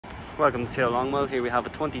Welcome to Tail Longwell. Here we have a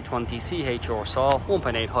 2020 CHR Sol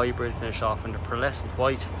 1.8 hybrid, finished off in the pearlescent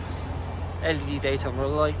white. LED daytime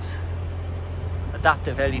running lights,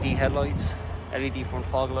 adaptive LED headlights, LED front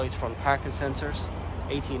fog lights, front parking sensors,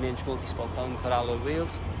 18-inch multi-spoke cut alloy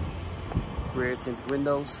wheels, rear tinted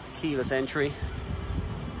windows, keyless entry,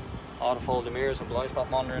 auto folding mirrors and blind spot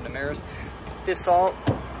monitor in the mirrors. This Sol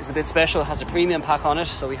is a bit special, it has a premium pack on it,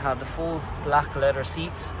 so we have the full black leather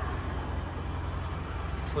seats,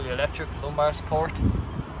 fully electric lumbar support.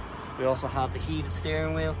 We also have the heated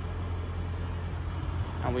steering wheel,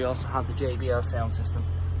 and we also have the JBL sound system,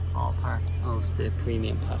 all part of the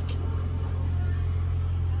premium pack.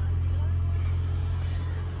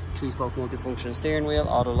 3-spoke multifunction steering wheel,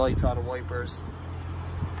 auto lights, auto wipers,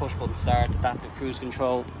 push button start, adaptive cruise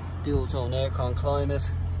control, dual tone aircon climate,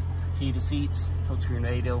 heated seats, touchscreen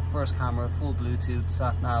radio, first camera, full Bluetooth,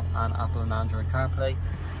 sat nav and Apple and Android CarPlay.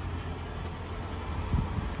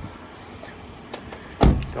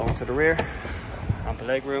 Going to the rear, ample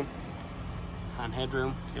leg room, hand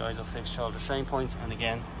headroom, the ISO fixed shoulder strain points, and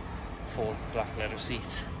again full black leather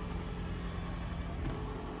seats.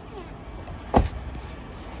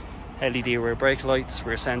 LED rear brake lights,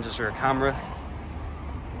 rear sensors, rear camera.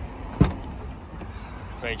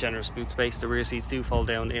 Very generous boot space. The rear seats do fold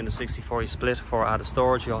down in a 60/40 split for added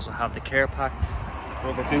storage. You also have the care pack,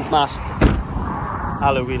 rubber boot mat,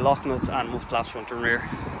 alloy wheel lock nuts, and muff flaps front and rear.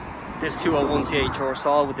 This 201 CHR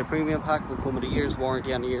Sol with the premium pack will come with a year's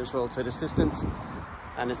warranty and a year's roadside assistance,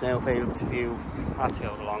 and is now available to view at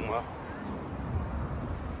Tail Longwell.